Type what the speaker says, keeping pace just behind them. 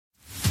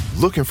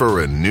Looking for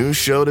a new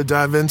show to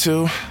dive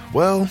into?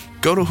 Well,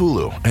 go to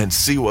Hulu and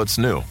see what's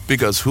new,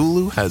 because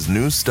Hulu has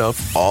new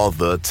stuff all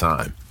the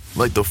time.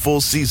 Like the full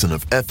season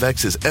of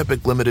FX's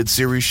epic limited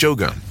series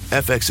Shogun,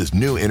 FX's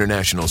new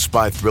international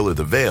spy thriller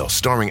The Veil,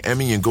 starring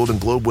Emmy and Golden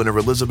Globe winner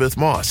Elizabeth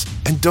Moss.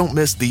 And don't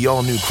miss the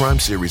all-new crime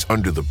series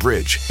Under the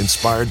Bridge,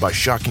 inspired by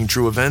shocking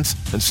true events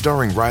and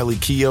starring Riley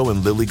Keough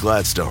and Lily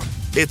Gladstone.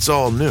 It's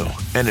all new,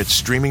 and it's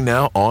streaming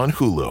now on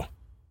Hulu.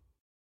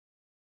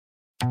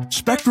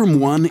 Spectrum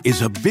One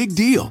is a big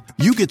deal.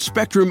 You get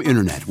Spectrum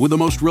Internet with the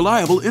most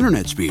reliable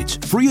internet speeds,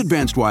 free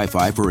advanced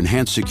Wi-Fi for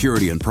enhanced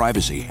security and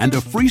privacy, and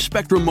a free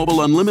Spectrum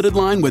Mobile Unlimited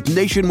line with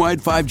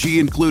nationwide 5G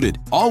included,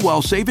 all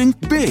while saving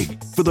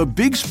big. For the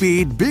big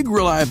speed, big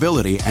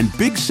reliability, and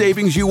big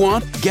savings you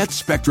want, get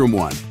Spectrum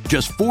One.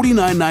 Just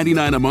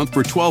 $49.99 a month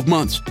for 12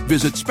 months.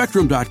 Visit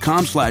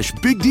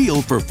spectrum.com/big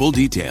deal for full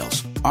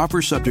details.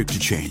 Offer subject to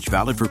change.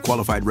 Valid for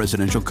qualified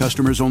residential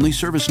customers only.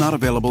 Service not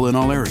available in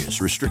all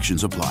areas.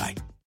 Restrictions apply.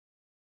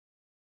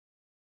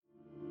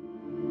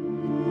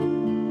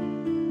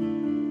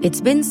 It's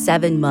been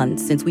 7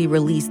 months since we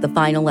released the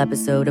final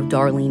episode of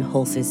Darlene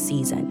Hulse's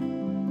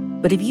season.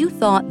 But if you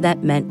thought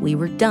that meant we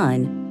were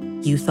done,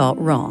 you thought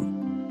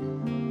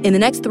wrong. In the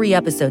next 3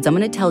 episodes, I'm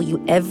going to tell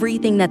you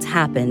everything that's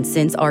happened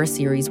since our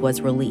series was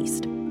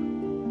released.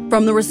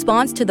 From the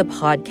response to the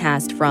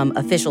podcast from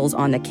officials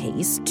on the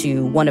case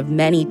to one of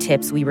many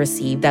tips we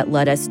received that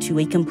led us to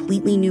a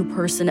completely new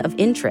person of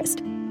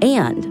interest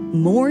and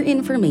more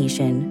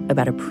information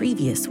about a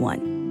previous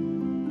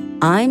one.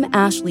 I'm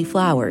Ashley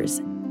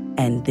Flowers,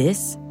 and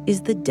this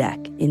is The Deck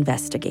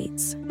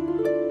Investigates.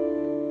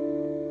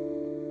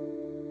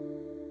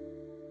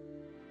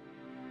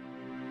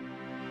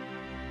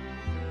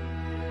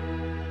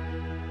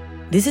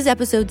 This is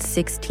episode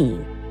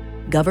 16,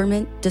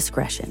 Government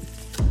Discretion.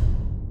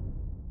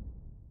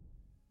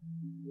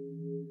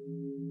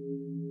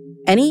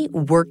 Any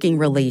working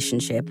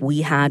relationship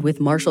we had with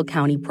Marshall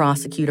County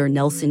Prosecutor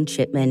Nelson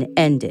Chipman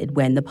ended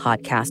when the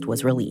podcast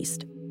was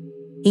released.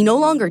 He no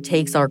longer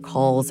takes our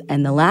calls,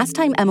 and the last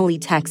time Emily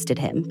texted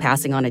him,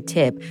 passing on a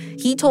tip,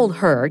 he told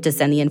her to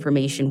send the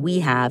information we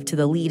have to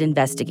the lead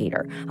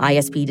investigator,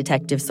 ISP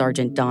Detective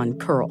Sergeant Don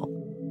Curl.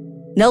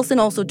 Nelson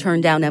also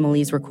turned down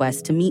Emily's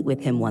request to meet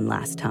with him one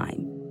last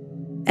time.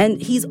 And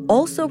he's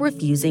also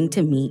refusing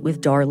to meet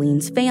with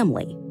Darlene's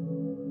family.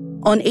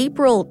 On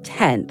April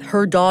 10th,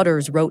 her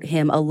daughters wrote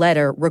him a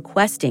letter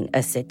requesting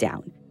a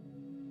sit-down.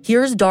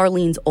 Here's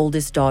Darlene's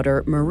oldest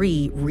daughter,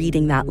 Marie,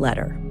 reading that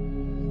letter.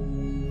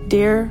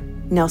 Dear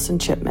Nelson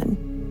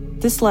Chipman,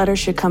 this letter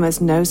should come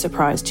as no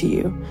surprise to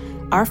you.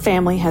 Our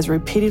family has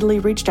repeatedly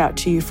reached out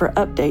to you for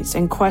updates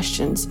and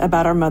questions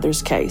about our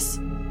mother's case.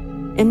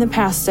 In the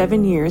past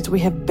 7 years, we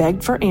have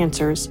begged for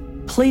answers,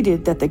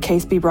 pleaded that the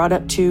case be brought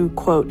up to,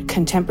 quote,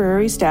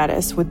 contemporary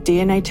status with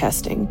DNA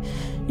testing.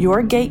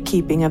 Your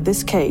gatekeeping of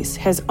this case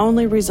has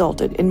only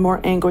resulted in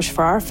more anguish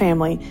for our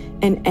family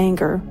and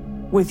anger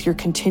with your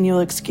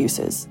continual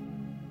excuses.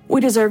 We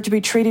deserve to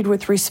be treated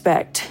with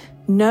respect.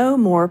 No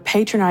more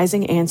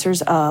patronizing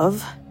answers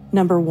of,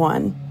 number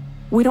 1,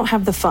 we don't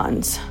have the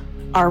funds.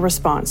 Our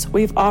response,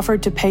 we've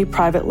offered to pay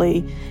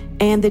privately,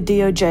 and the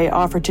DOJ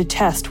offered to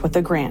test with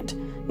a grant.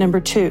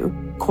 Number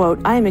 2, quote,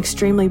 I am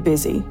extremely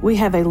busy. We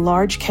have a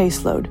large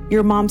caseload.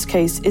 Your mom's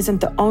case isn't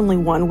the only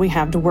one we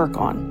have to work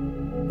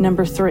on.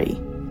 Number 3,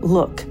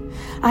 look,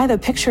 I have a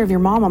picture of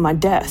your mom on my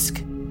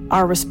desk.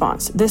 Our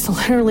response, this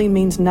literally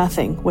means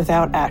nothing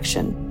without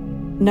action.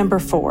 Number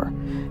 4,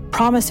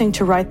 promising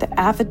to write the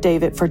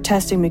affidavit for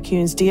testing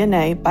McCune's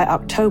DNA by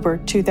October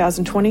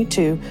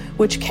 2022,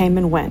 which came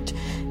and went.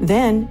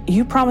 Then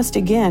you promised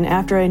again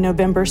after a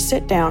November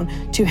sit-down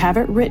to have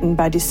it written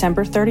by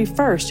December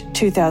 31st,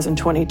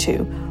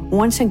 2022.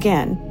 Once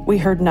again, we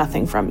heard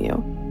nothing from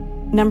you.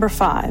 Number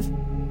 5,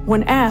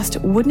 when asked,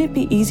 wouldn't it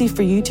be easy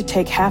for you to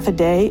take half a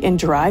day and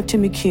drive to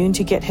McCune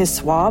to get his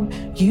swab?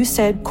 You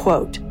said,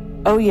 quote,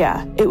 oh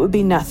yeah, it would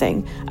be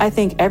nothing. I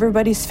think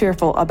everybody's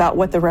fearful about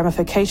what the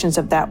ramifications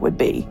of that would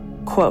be.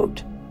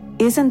 Quote,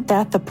 isn't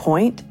that the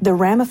point? The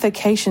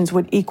ramifications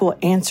would equal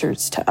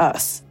answers to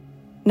us.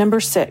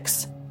 Number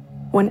 6,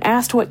 when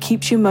asked what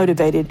keeps you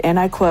motivated, and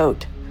I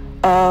quote,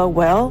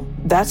 well,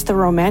 that's the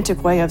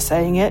romantic way of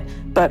saying it,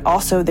 but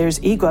also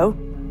there's ego.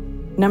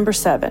 Number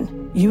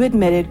 7, you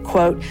admitted,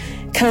 quote,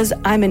 'cause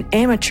I'm an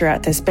amateur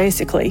at this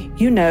basically,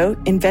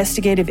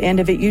 investigative end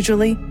of it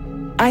usually.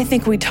 I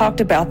think we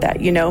talked about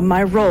that,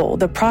 my role,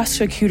 the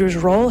prosecutor's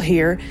role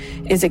here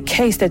is a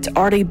case that's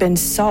already been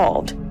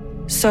solved.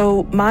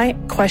 So my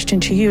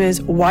question to you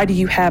is, why do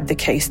you have the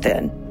case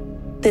then?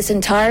 This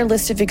entire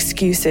list of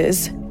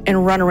excuses and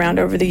runaround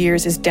over the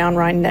years is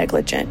downright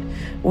negligent.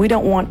 We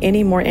don't want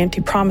any more empty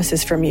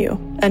promises from you.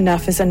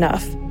 Enough is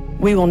enough.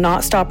 We will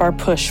not stop our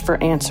push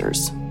for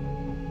answers.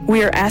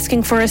 We are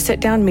asking for a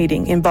sit-down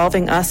meeting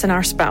involving us and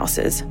our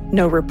spouses.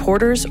 No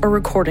reporters or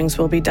recordings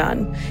will be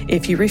done.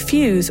 If you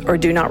refuse or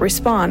do not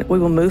respond, we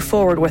will move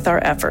forward with our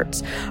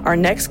efforts. Our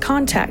next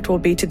contact will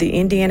be to the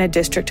Indiana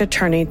District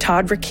Attorney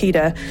Todd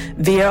Rokita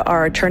via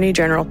our Attorney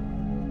General.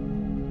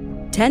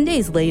 10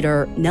 days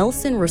later,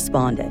 Nelson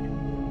responded.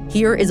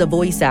 Here is a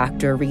voice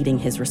actor reading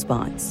his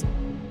response.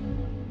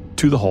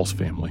 To the Hulse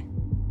family,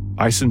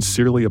 I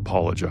sincerely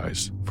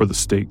apologize for the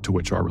state to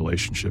which our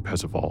relationship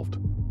has evolved.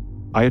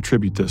 I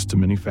attribute this to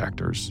many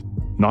factors,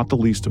 not the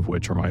least of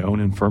which are my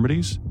own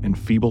infirmities and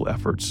feeble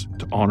efforts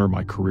to honor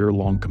my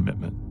career-long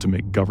commitment to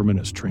make government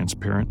as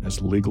transparent as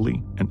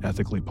legally and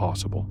ethically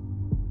possible.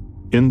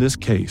 In this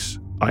case,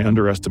 I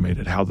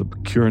underestimated how the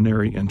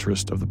pecuniary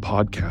interest of the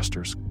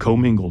podcasters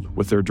commingled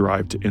with their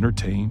drive to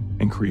entertain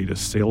and create a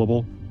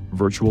saleable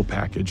virtual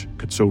package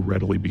could so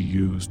readily be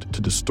used to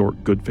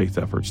distort good faith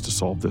efforts to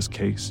solve this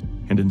case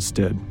and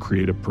instead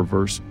create a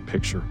perverse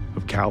picture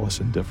of callous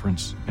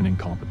indifference and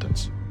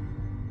incompetence.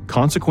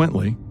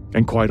 Consequently,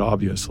 and quite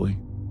obviously,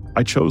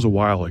 I chose a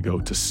while ago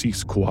to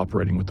cease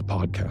cooperating with the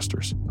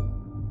podcasters.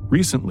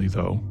 Recently,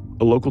 though,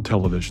 a local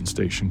television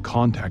station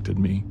contacted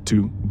me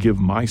to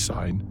give my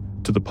side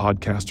to the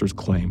podcasters'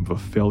 claim of a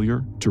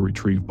failure to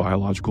retrieve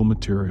biological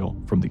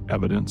material from the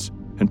evidence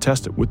and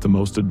test it with the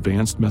most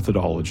advanced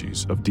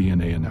methodologies of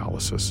DNA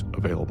analysis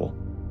available.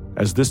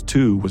 As this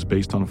too was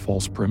based on a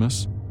false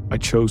premise, I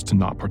chose to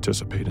not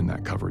participate in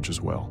that coverage as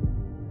well.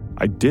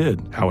 I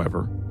did,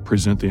 however,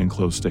 present the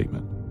enclosed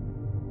statement.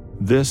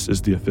 This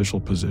is the official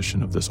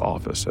position of this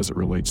office as it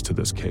relates to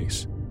this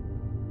case.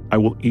 I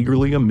will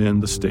eagerly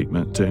amend the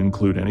statement to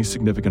include any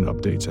significant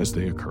updates as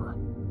they occur.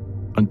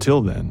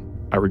 Until then,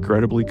 I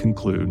regrettably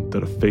conclude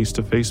that a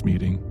face-to-face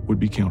meeting would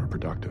be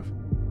counterproductive.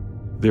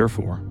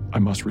 Therefore, I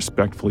must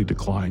respectfully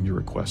decline your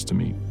request to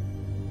meet.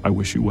 I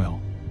wish you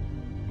well.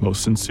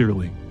 Most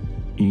sincerely,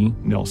 E.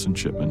 Nelson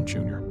Chipman,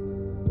 Jr.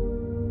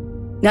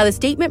 Now, the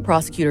statement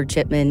Prosecutor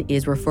Chipman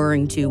is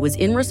referring to was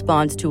in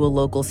response to a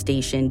local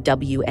station,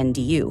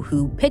 WNDU,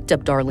 who picked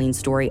up Darlene's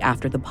story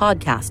after the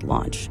podcast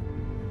launch.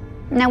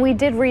 Now, we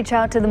did reach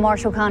out to the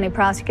Marshall County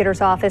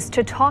Prosecutor's Office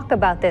to talk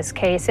about this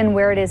case and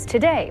where it is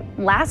today.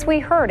 Last we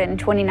heard in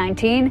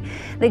 2019,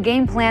 the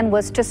game plan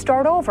was to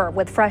start over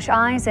with fresh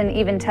eyes and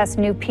even test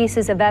new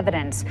pieces of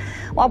evidence.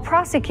 While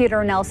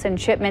Prosecutor Nelson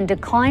Chipman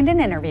declined an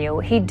interview,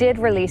 he did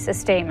release a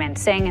statement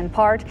saying, in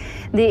part,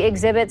 the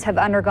exhibits have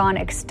undergone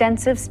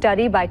extensive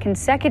study by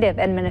consecutive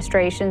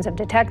administrations of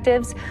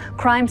detectives,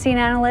 crime scene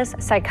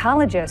analysts,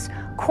 psychologists,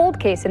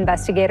 cold case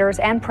investigators,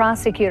 and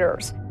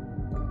prosecutors.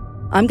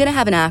 I'm going to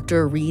have an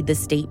actor read the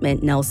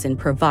statement Nelson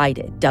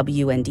provided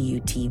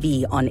WNDU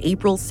TV on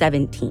April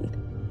 17th,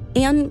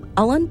 and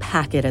I'll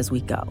unpack it as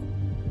we go.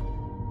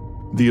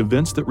 The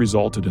events that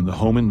resulted in the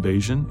home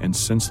invasion and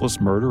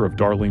senseless murder of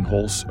Darlene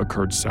Hulse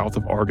occurred south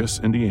of Argus,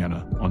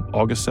 Indiana on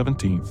August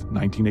 17th,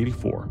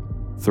 1984,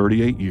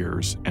 38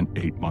 years and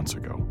 8 months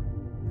ago.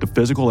 The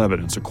physical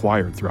evidence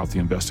acquired throughout the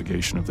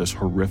investigation of this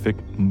horrific,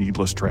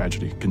 needless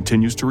tragedy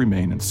continues to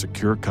remain in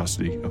secure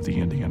custody of the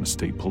Indiana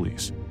State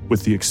Police,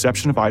 with the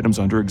exception of items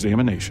under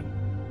examination.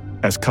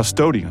 As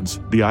custodians,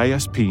 the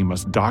ISP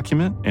must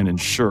document and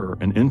ensure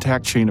an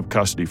intact chain of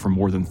custody for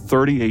more than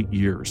 38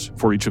 years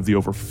for each of the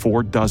over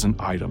 4 dozen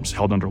items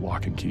held under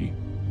lock and key.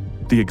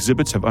 The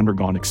exhibits have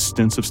undergone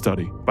extensive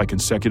study by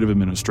consecutive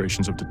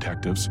administrations of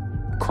detectives,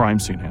 crime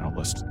scene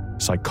analysts,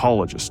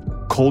 psychologists,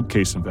 cold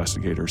case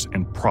investigators,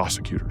 and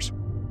prosecutors.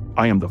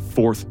 I am the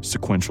 4th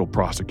sequential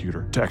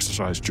prosecutor to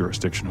exercise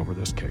jurisdiction over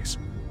this case.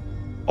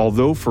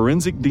 Although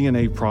forensic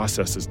DNA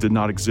processes did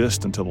not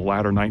exist until the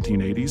latter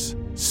 1980s,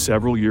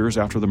 several years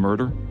after the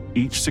murder,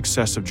 each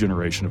successive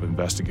generation of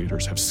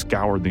investigators have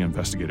scoured the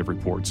investigative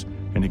reports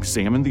and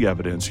examined the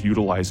evidence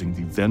utilizing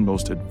the then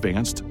most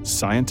advanced,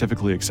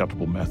 scientifically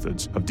acceptable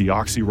methods of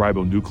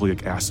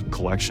deoxyribonucleic acid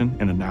collection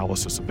and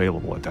analysis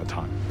available at that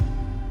time.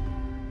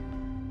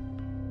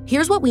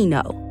 Here's what we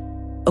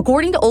know.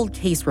 According to old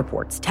case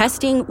reports,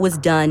 testing was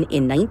done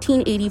in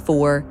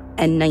 1984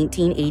 and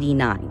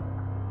 1989,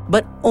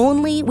 but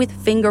only with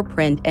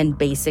fingerprint and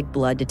basic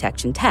blood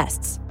detection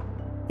tests.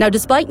 Now,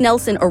 despite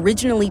Nelson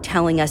originally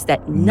telling us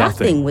that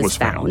nothing was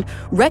found,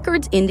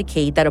 records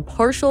indicate that a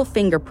partial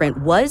fingerprint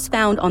was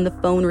found on the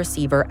phone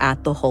receiver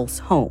at the Hulse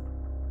home.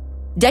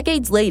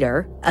 Decades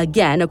later,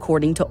 again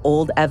according to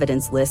old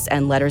evidence lists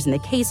and letters in the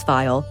case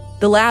file,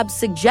 the lab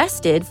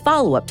suggested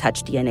follow-up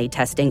touch DNA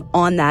testing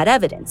on that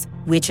evidence,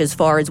 which as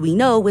far as we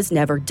know was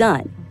never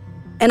done.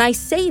 And I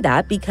say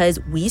that because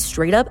we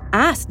straight up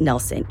asked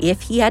Nelson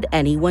if he had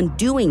anyone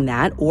doing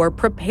that or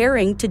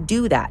preparing to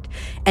do that.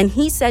 And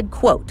he said,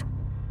 quote,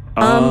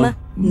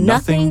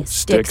 nothing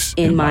sticks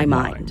in my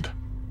mind,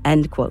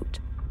 end quote.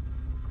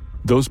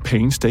 Those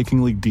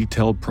painstakingly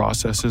detailed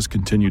processes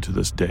continue to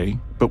this day,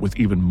 but with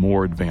even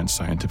more advanced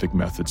scientific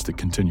methods that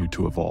continue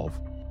to evolve.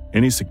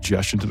 Any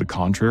suggestion to the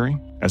contrary,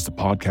 as the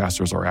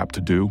podcasters are apt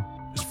to do,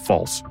 is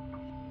false.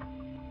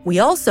 We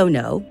also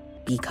know,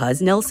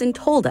 because Nelson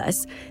told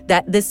us,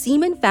 that the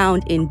semen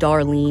found in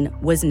Darlene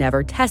was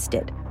never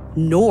tested,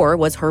 nor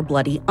was her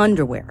bloody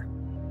underwear.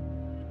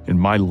 In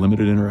my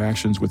limited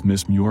interactions with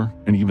Miss Muir,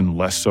 and even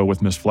less so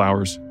with Miss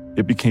Flowers,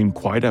 it became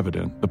quite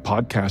evident the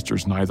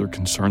podcasters neither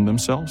concern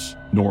themselves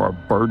nor are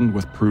burdened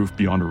with proof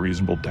beyond a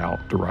reasonable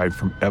doubt derived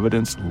from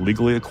evidence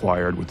legally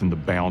acquired within the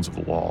bounds of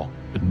the law,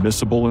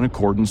 admissible in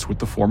accordance with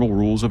the formal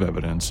rules of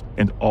evidence,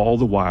 and all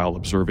the while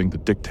observing the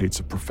dictates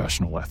of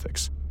professional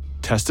ethics.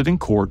 Tested in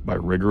court by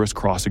rigorous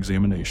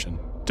cross-examination,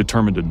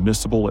 determined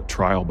admissible at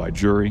trial by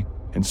jury,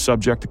 and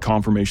subject to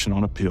confirmation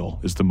on appeal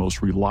is the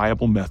most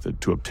reliable method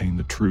to obtain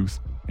the truth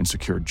and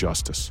secure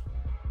justice.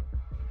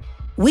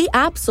 We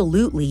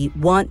absolutely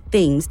want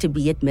things to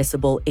be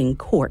admissible in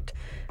court,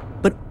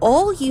 but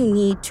all you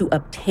need to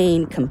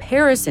obtain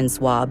comparison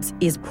swabs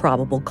is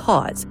probable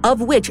cause,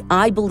 of which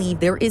I believe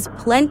there is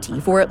plenty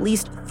for at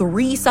least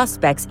 3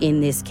 suspects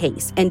in this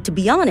case. And to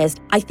be honest,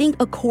 I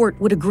think a court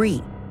would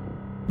agree.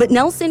 But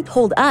Nelson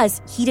told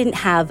us he didn't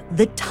have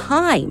the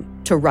time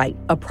to write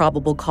a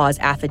probable cause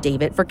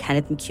affidavit for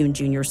Kenneth McCune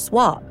Jr.'s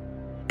swab.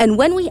 And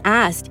when we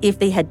asked if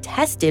they had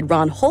tested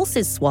Ron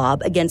Hulse's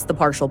swab against the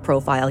partial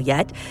profile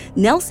yet,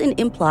 Nelson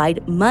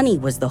implied money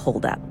was the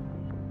holdup.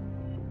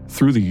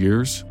 Through the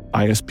years,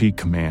 ISP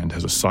Command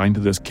has assigned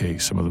to this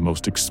case some of the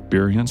most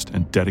experienced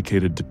and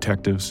dedicated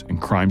detectives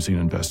and crime scene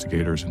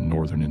investigators in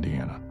northern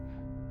Indiana.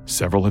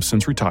 Several have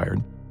since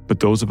retired, but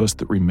those of us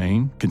that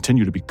remain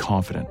continue to be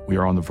confident we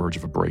are on the verge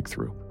of a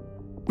breakthrough.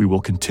 We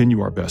will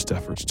continue our best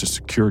efforts to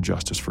secure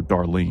justice for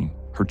Darlene,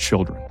 her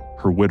children,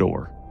 her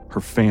widower,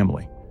 her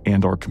family,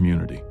 and our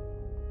community.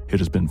 It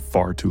has been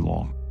far too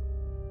long.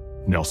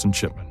 Nelson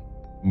Chipman,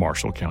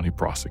 Marshall County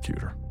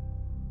Prosecutor.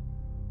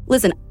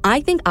 Listen,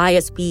 I think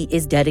ISP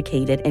is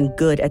dedicated and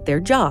good at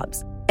their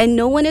jobs, and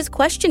no one is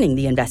questioning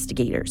the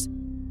investigators.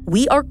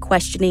 We are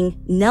questioning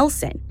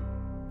Nelson.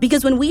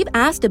 Because when we've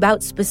asked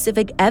about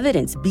specific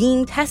evidence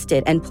being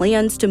tested and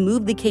plans to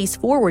move the case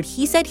forward,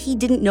 he said he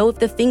didn't know if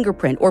the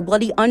fingerprint or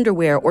bloody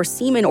underwear or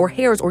semen or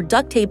hairs or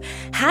duct tape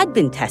had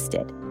been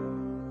tested.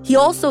 He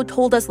also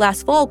told us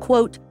last fall,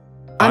 quote,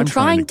 I'm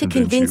trying to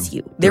convince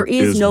you there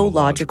is no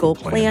logical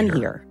plan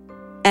here,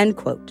 end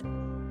quote.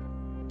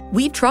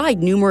 We've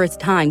tried numerous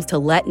times to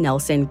let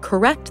Nelson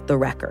correct the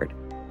record.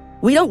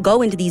 We don't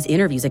go into these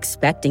interviews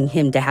expecting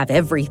him to have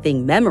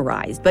everything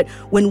memorized, but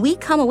when we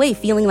come away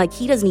feeling like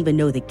he doesn't even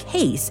know the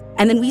case,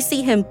 and then we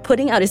see him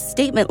putting out a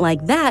statement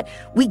like that,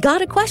 we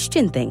gotta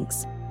question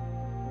things.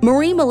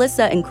 Marie,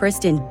 Melissa, and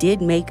Kristen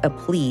did make a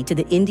plea to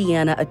the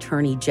Indiana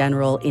Attorney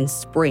General in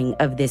spring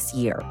of this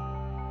year,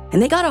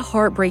 and they got a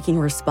heartbreaking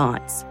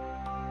response.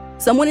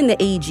 Someone in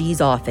the AG's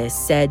office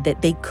said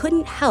that they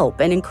couldn't help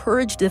and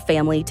encouraged the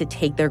family to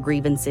take their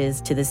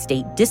grievances to the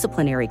State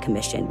Disciplinary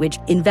Commission, which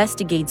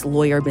investigates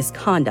lawyer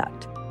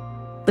misconduct.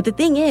 But the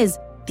thing is,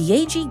 the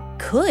AG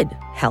could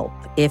help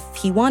if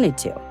he wanted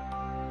to.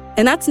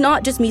 And that's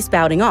not just me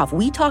spouting off.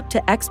 We talked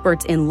to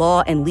experts in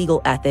law and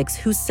legal ethics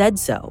who said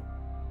so.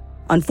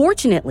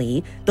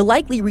 Unfortunately, the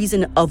likely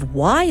reason of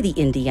why the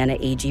Indiana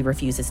AG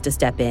refuses to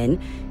step in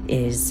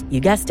is, you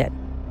guessed it,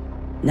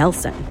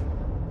 Nelson.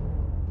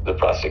 The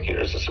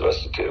prosecutors are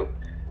supposed to do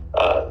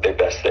the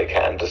best they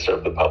can to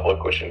serve the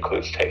public, which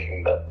includes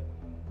taking the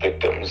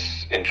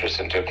victim's interests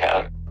into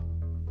account.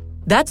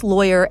 That's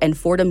lawyer and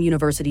Fordham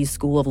University's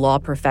School of Law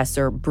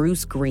professor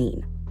Bruce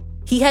Green.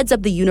 He heads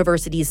up the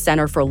university's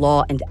Center for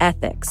Law and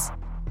Ethics.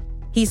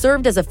 He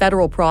served as a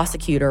federal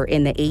prosecutor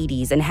in the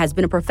 80s and has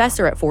been a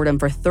professor at Fordham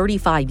for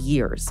 35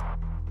 years.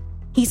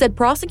 He said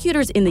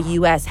prosecutors in the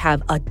U.S.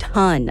 have a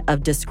ton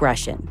of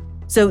discretion,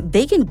 so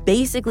they can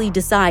basically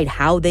decide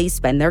how they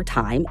spend their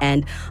time,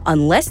 and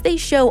unless they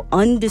show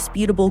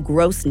undisputable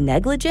gross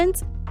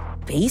negligence,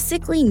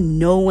 basically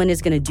no one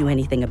is going to do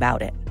anything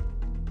about it.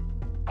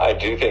 I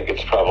do think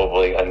it's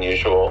probably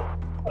unusual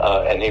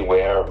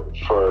anywhere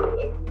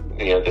for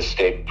the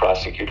state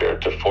prosecutor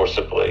to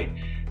forcibly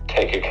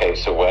take a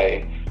case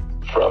away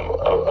from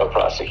a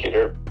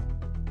prosecutor.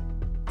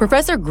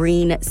 Professor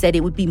Green said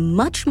it would be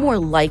much more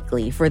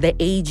likely for the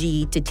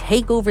AG to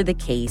take over the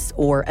case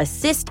or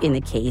assist in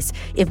the case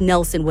if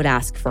Nelson would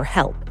ask for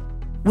help,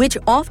 which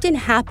often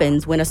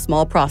happens when a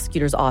small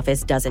prosecutor's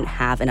office doesn't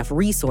have enough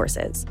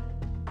resources.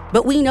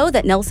 But we know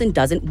that Nelson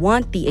doesn't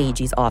want the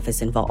AG's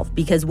office involved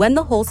because when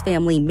the Hulse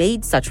family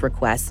made such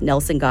requests,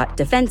 Nelson got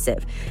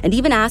defensive and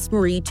even asked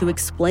Marie to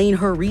explain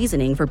her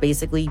reasoning for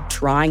basically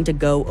trying to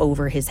go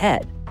over his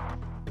head.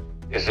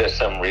 Is there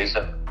some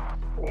reason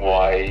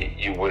why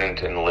you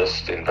wouldn't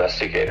enlist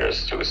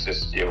investigators to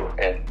assist you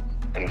in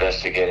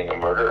investigating a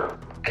murder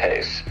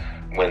case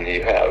when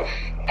you have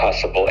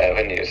possible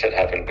avenues that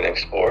haven't been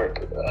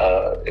explored?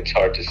 It's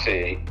hard to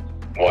see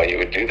why you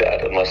would do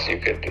that unless you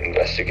could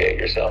investigate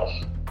yourself.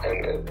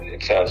 And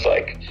it sounds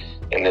like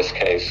in this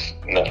case,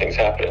 nothing's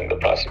happening. The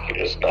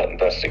prosecutor's not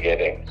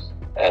investigating,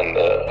 and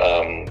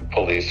the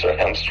police are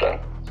hamstrung.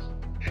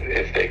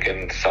 If they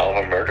can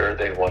solve a murder,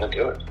 they want to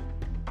do it.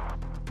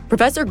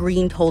 Professor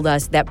Green told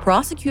us that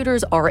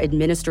prosecutors are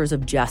administrators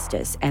of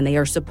justice, and they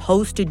are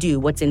supposed to do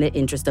what's in the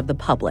interest of the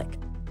public.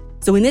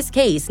 So in this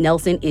case,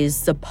 Nelson is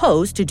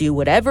supposed to do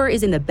whatever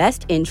is in the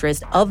best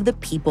interest of the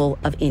people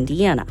of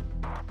Indiana.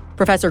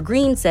 Professor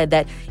Green said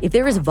that if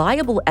there is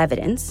viable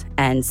evidence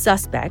and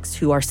suspects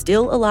who are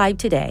still alive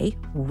today,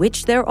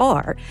 which there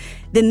are,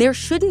 then there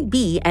shouldn't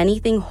be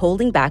anything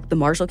holding back the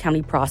Marshall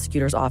County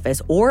Prosecutor's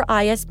Office or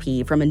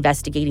ISP from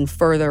investigating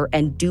further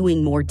and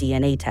doing more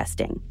DNA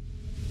testing.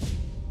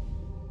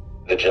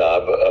 The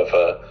job of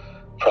a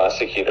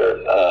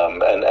prosecutor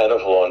and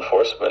of law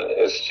enforcement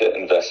is to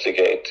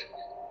investigate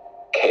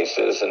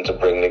cases and to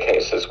bring the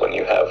cases when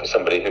you have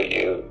somebody who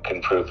you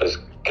can prove is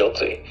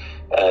guilty.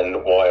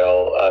 And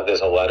while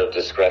there's a lot of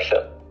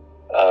discretion,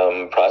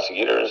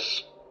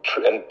 prosecutors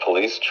and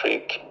police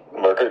treat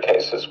murder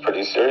cases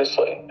pretty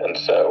seriously. And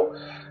so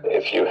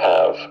if you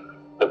have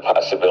the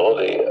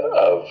possibility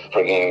of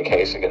bringing a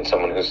case against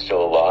someone who's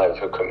still alive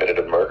who committed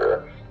a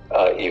murder,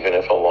 even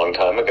if a long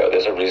time ago,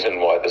 there's a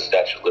reason why the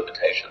statute of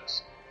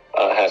limitations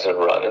hasn't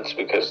run. It's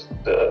because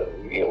the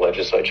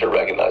legislature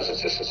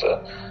recognizes this is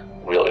a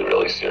really,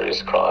 really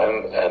serious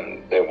crime,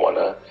 and they want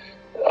to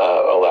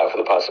allow for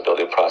the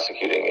possibility of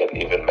prosecuting it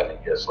even many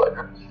years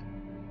later.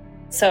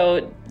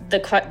 So the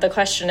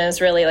question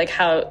is really like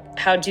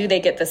how do they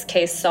get this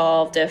case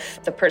solved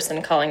if the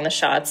person calling the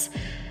shots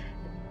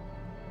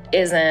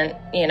isn't,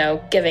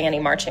 giving any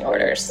marching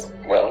orders?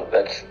 Well,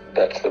 that's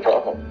the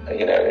problem.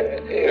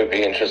 It would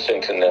be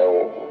interesting to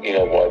know,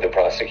 why the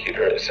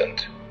prosecutor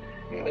isn't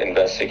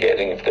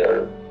investigating if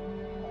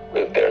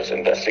there's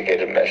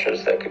investigative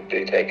measures that could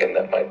be taken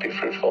that might be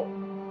fruitful.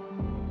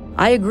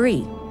 I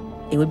agree.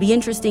 It would be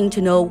interesting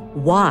to know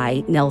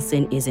why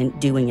Nelson isn't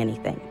doing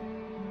anything.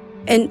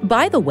 And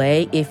by the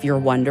way, if you're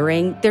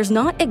wondering, there's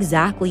not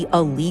exactly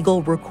a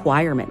legal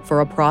requirement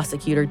for a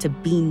prosecutor to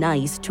be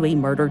nice to a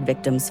murdered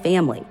victim's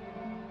family.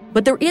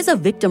 But there is a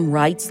victim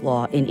rights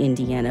law in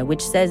Indiana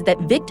which says that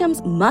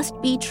victims must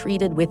be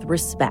treated with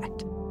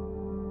respect.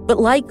 But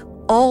like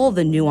all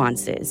the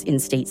nuances in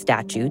state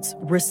statutes,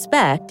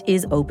 respect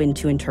is open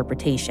to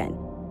interpretation.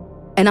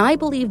 And I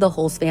believe the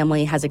Hulse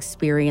family has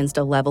experienced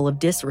a level of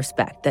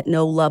disrespect that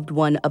no loved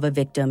one of a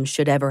victim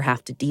should ever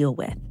have to deal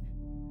with.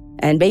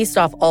 And based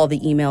off all the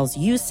emails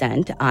you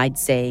sent, I'd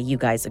say you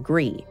guys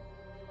agree.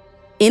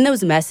 In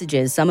those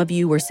messages, some of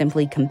you were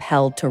simply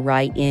compelled to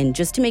write in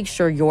just to make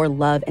sure your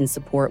love and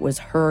support was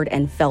heard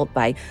and felt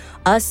by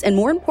us, and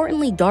more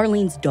importantly,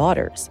 Darlene's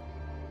daughters.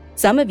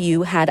 Some of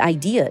you had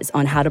ideas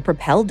on how to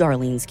propel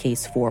Darlene's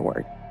case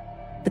forward.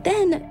 But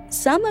then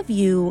some of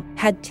you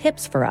had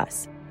tips for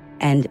us,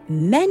 and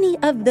many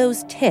of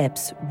those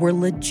tips were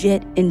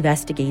legit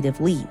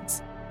investigative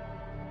leads.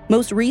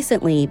 Most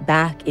recently,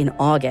 back in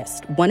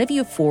August, one of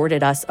you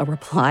forwarded us a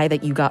reply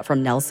that you got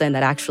from Nelson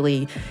that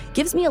actually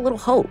gives me a little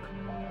hope.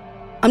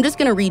 I'm just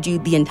going to read you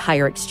the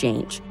entire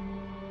exchange.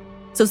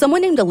 So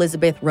someone named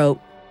Elizabeth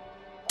wrote,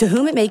 "To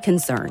whom it may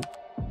concern,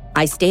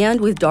 I stand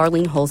with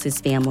Darlene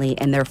Hulse's family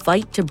in their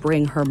fight to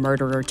bring her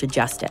murderer to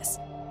justice.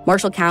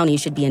 Marshall County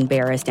should be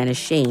embarrassed and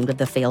ashamed of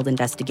the failed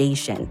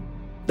investigation.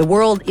 The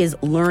world is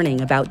learning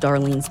about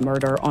Darlene's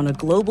murder on a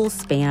global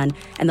span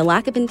and the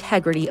lack of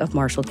integrity of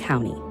Marshall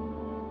County."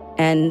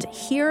 And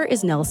here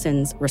is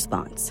Nelson's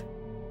response.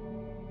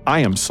 I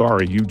am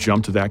sorry you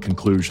jumped to that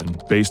conclusion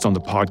based on the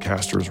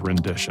podcaster's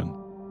rendition.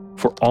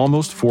 For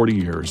almost 40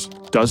 years,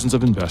 dozens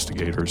of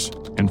investigators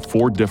and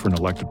 4 different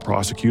elected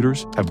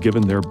prosecutors have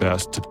given their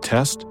best to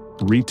test,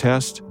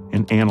 retest,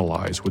 and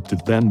analyze with the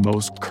then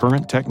most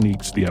current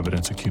techniques the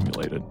evidence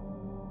accumulated.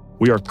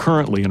 We are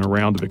currently in a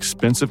round of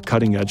expensive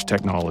cutting-edge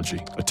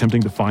technology,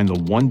 attempting to find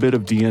the one bit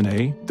of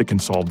DNA that can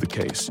solve the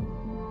case.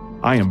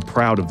 I am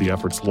proud of the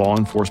efforts law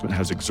enforcement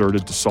has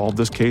exerted to solve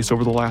this case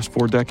over the last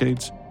 4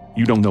 decades.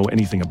 You don't know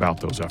anything about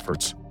those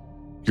efforts.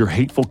 Your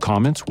hateful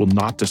comments will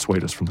not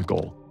dissuade us from the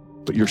goal,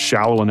 but your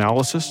shallow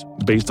analysis,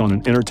 based on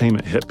an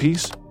entertainment hit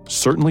piece,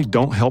 certainly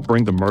don't help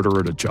bring the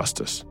murderer to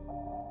justice.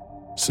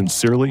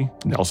 Sincerely,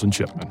 Nelson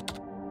Chipman.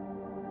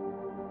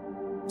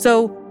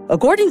 So,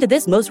 according to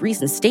this most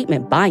recent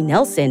statement by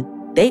Nelson,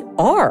 they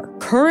are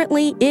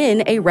currently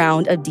in a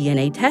round of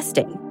DNA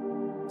testing.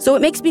 So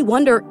it makes me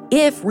wonder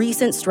if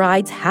recent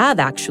strides have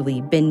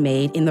actually been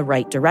made in the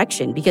right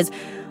direction. Because,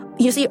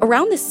 you see,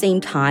 around the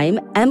same time,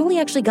 Emily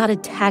actually got a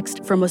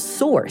text from a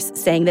source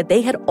saying that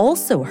they had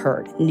also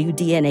heard new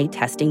DNA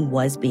testing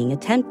was being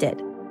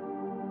attempted.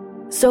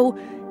 So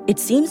it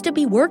seems to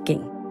be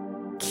working.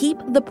 Keep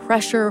the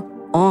pressure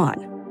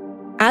on.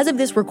 As of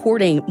this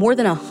recording, more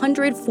than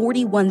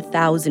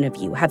 141,000 of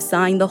you have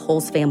signed the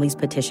Hulse family's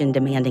petition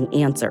demanding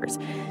answers.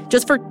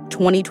 Just for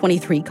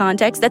 2023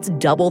 context, that's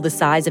double the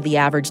size of the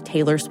average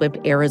Taylor Swift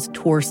era's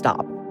tour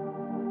stop.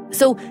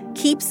 So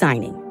keep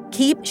signing,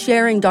 keep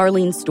sharing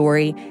Darlene's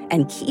story,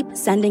 and keep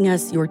sending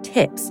us your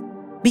tips.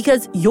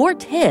 Because your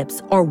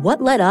tips are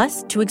what led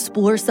us to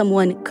explore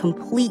someone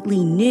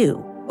completely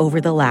new over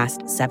the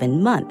last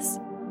 7 months.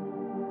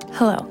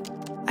 Hello.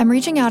 I'm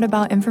reaching out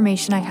about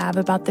information I have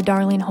about the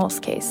Darlene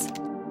Hulse case.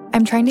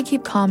 I'm trying to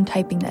keep calm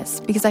typing this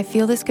because I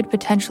feel this could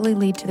potentially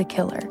lead to the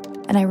killer,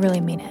 and I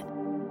really mean it.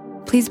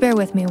 Please bear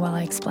with me while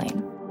I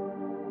explain.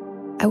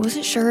 I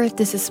wasn't sure if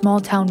this is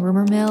small-town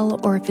rumor mill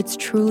or if it's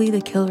truly the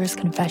killer's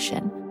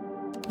confession.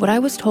 What I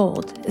was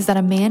told is that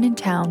a man in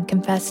town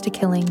confessed to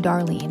killing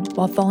Darlene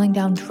while falling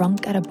down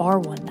drunk at a bar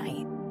one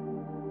night.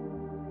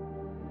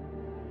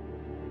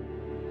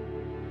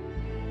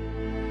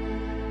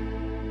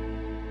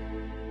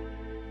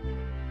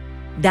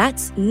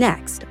 That's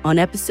next on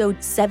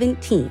episode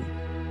 17,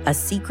 A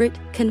Secret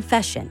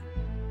Confession.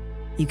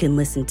 You can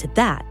listen to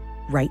that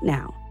right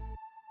now.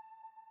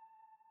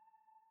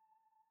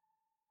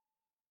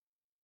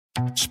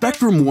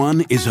 Spectrum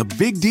One is a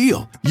big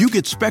deal. You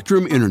get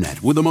Spectrum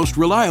Internet with the most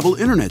reliable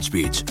internet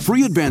speeds,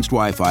 free advanced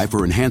Wi-Fi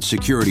for enhanced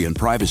security and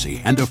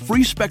privacy, and a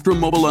free Spectrum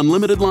Mobile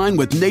Unlimited line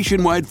with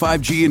nationwide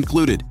 5G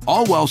included,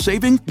 all while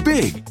saving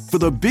big. For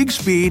the big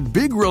speed,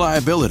 big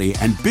reliability,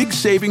 and big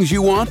savings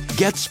you want,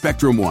 get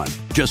Spectrum One.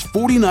 Just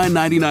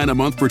 $49.99 a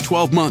month for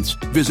 12 months.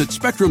 Visit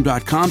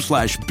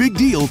spectrum.com/big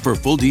deal for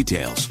full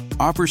details.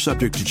 Offer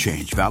subject to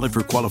change. Valid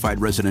for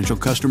qualified residential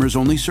customers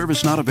only.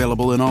 Service not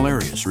available in all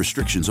areas.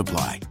 Restrictions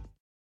apply.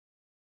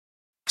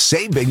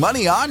 Save big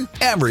money on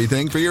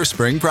everything for your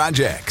spring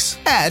projects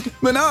at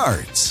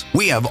Menards.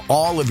 We have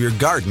all of your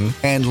garden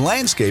and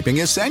landscaping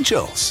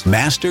essentials.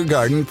 Master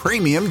Garden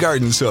Premium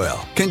Garden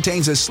Soil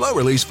contains a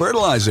slow-release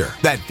fertilizer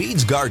that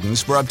feeds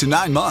gardens for up to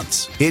 9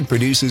 months. It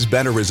produces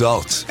better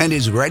results and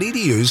is ready to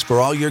use for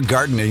all your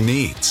gardening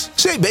needs.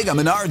 Save big on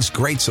Menards'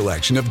 great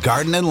selection of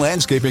garden and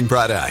landscaping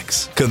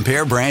products.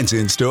 Compare brands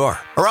in store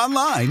or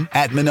online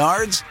at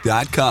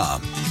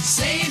menards.com.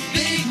 Save